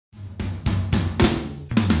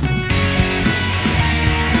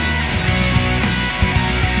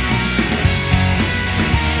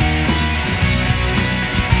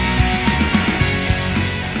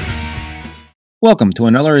Welcome to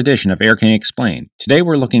another edition of Air King Explained. Today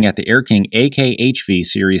we're looking at the Air King AKHV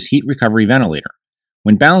series heat recovery ventilator.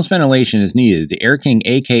 When balanced ventilation is needed, the Air King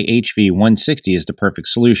AKHV160 is the perfect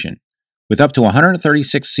solution. With up to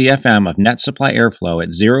 136 CFM of net supply airflow at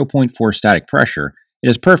 0.4 static pressure, it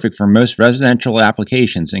is perfect for most residential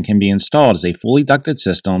applications and can be installed as a fully ducted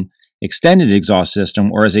system, extended exhaust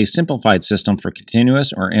system, or as a simplified system for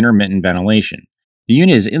continuous or intermittent ventilation. The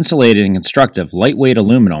unit is insulated in constructive, lightweight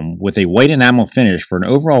aluminum with a white enamel finish for an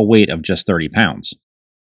overall weight of just 30 pounds.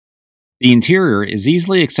 The interior is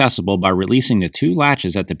easily accessible by releasing the two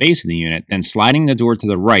latches at the base of the unit, then sliding the door to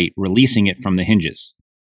the right, releasing it from the hinges.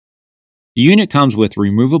 The unit comes with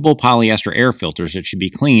removable polyester air filters that should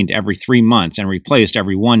be cleaned every 3 months and replaced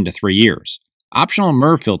every 1 to 3 years. Optional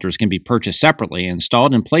MERV filters can be purchased separately and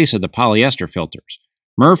installed in place of the polyester filters.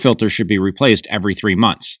 MERV filters should be replaced every 3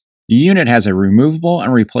 months. The unit has a removable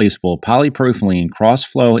and replaceable polypropylene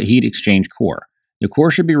cross-flow heat exchange core. The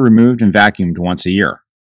core should be removed and vacuumed once a year.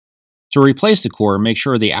 To replace the core, make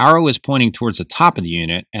sure the arrow is pointing towards the top of the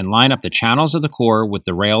unit and line up the channels of the core with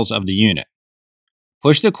the rails of the unit.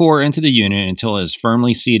 Push the core into the unit until it is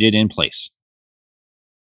firmly seated in place.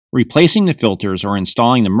 Replacing the filters or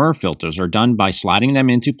installing the MERV filters are done by sliding them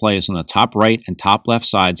into place on the top right and top left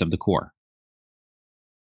sides of the core.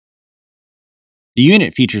 The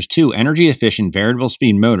unit features 2 energy-efficient variable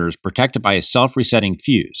speed motors protected by a self-resetting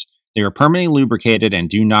fuse. They are permanently lubricated and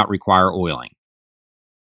do not require oiling.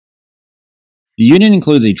 The unit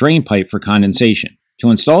includes a drain pipe for condensation.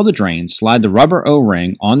 To install the drain, slide the rubber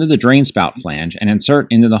O-ring onto the drain spout flange and insert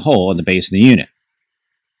into the hole at the base of the unit.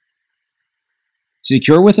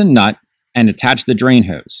 Secure with a nut and attach the drain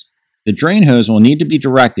hose. The drain hose will need to be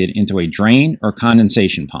directed into a drain or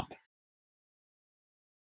condensation pump.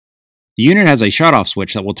 The unit has a shutoff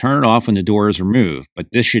switch that will turn it off when the door is removed, but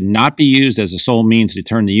this should not be used as the sole means to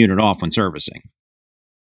turn the unit off when servicing.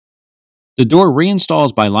 The door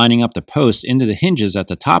reinstalls by lining up the posts into the hinges at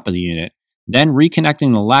the top of the unit, then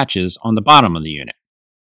reconnecting the latches on the bottom of the unit.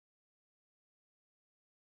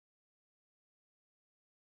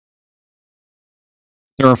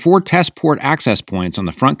 There are 4 test port access points on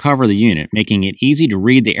the front cover of the unit, making it easy to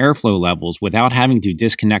read the airflow levels without having to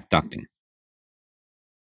disconnect ducting.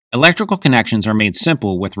 Electrical connections are made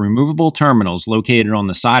simple with removable terminals located on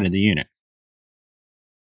the side of the unit.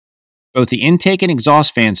 Both the intake and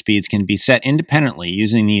exhaust fan speeds can be set independently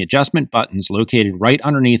using the adjustment buttons located right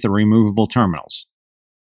underneath the removable terminals.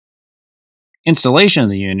 Installation of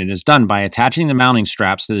the unit is done by attaching the mounting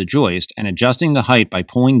straps to the joist and adjusting the height by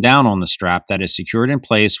pulling down on the strap that is secured in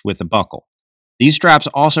place with a buckle. These straps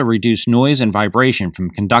also reduce noise and vibration from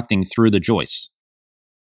conducting through the joists.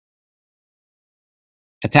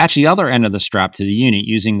 Attach the other end of the strap to the unit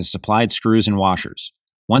using the supplied screws and washers.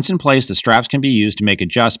 Once in place, the straps can be used to make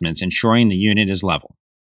adjustments, ensuring the unit is level.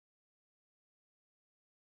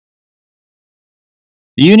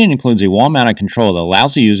 The unit includes a wall-mounted control that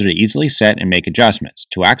allows the user to easily set and make adjustments.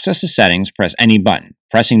 To access the settings, press any button.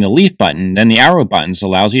 Pressing the leaf button, then the arrow buttons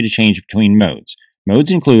allows you to change between modes.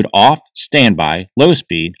 Modes include off, standby, low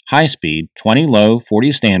speed, high speed, 20 low,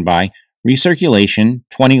 40 standby, recirculation,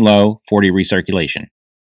 20 low, 40 recirculation.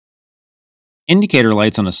 Indicator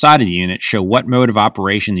lights on the side of the unit show what mode of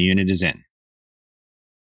operation the unit is in.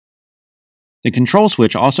 The control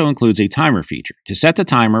switch also includes a timer feature. To set the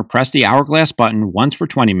timer, press the hourglass button once for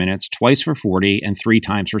 20 minutes, twice for 40, and 3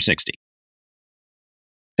 times for 60.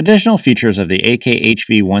 Additional features of the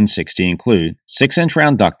AKHV160 include 6-inch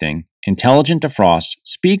round ducting, intelligent defrost,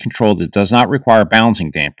 speed control that does not require balancing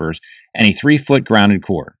dampers, and a 3-foot grounded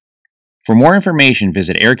cord. For more information,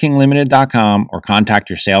 visit airkinglimited.com or contact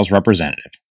your sales representative.